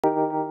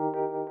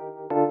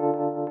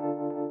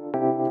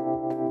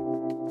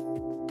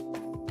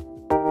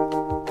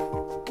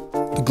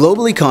The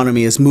global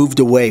economy has moved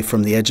away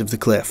from the edge of the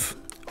cliff,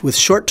 with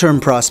short-term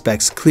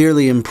prospects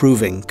clearly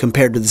improving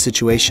compared to the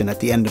situation at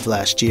the end of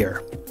last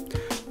year.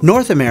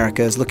 North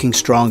America is looking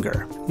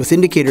stronger, with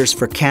indicators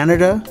for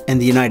Canada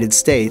and the United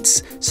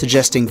States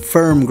suggesting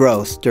firm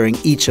growth during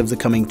each of the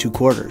coming 2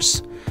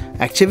 quarters.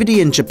 Activity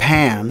in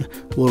Japan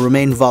will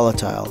remain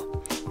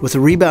volatile, with a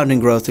rebound in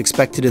growth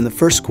expected in the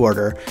first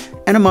quarter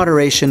and a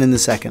moderation in the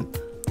second.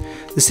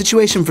 The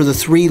situation for the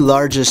 3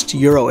 largest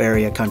euro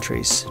area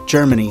countries,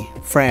 Germany,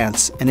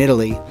 France, and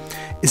Italy,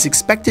 is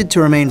expected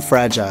to remain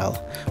fragile,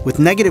 with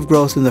negative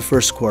growth in the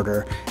first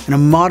quarter and a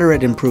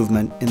moderate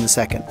improvement in the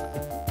second.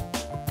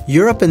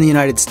 Europe and the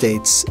United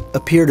States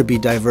appear to be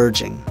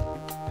diverging.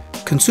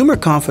 Consumer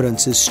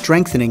confidence is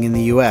strengthening in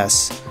the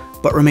US,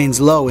 but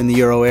remains low in the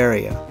euro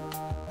area.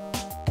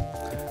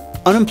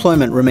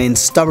 Unemployment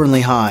remains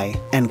stubbornly high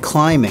and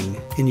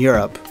climbing in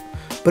Europe,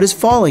 but is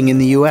falling in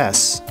the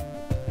US.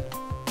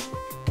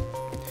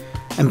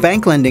 And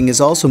bank lending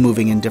is also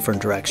moving in different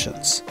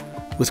directions,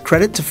 with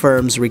credit to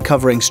firms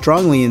recovering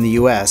strongly in the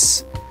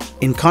US,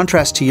 in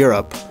contrast to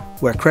Europe,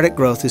 where credit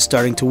growth is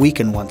starting to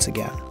weaken once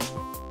again.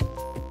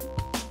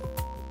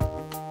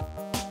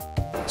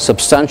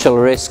 Substantial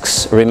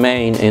risks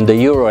remain in the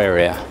euro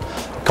area.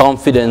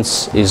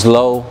 Confidence is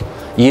low,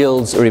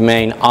 yields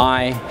remain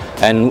high,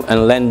 and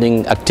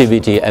lending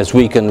activity has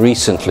weakened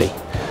recently.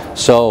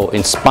 So,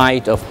 in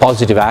spite of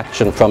positive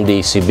action from the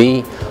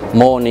ECB,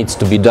 more needs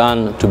to be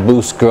done to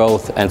boost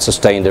growth and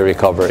sustain the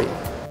recovery.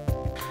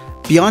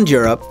 Beyond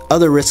Europe,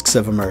 other risks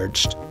have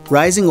emerged.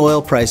 Rising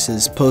oil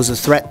prices pose a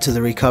threat to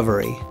the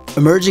recovery.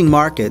 Emerging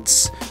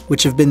markets,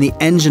 which have been the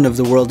engine of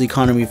the world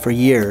economy for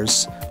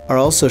years, are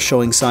also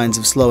showing signs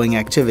of slowing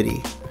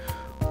activity.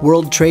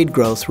 World trade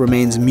growth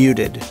remains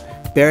muted,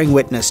 bearing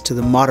witness to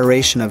the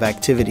moderation of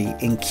activity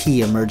in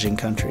key emerging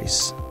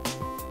countries.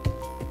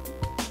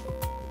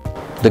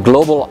 The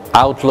global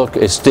outlook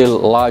is still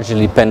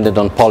largely dependent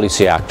on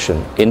policy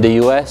action. In the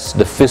US,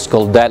 the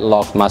fiscal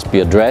deadlock must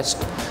be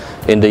addressed.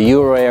 In the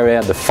euro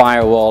area, the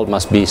firewall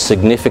must be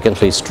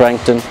significantly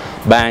strengthened.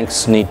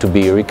 Banks need to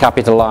be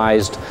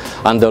recapitalized.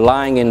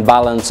 Underlying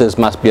imbalances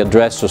must be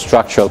addressed through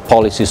structural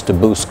policies to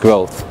boost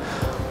growth.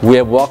 We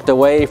have walked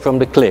away from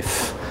the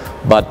cliff,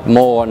 but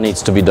more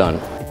needs to be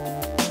done.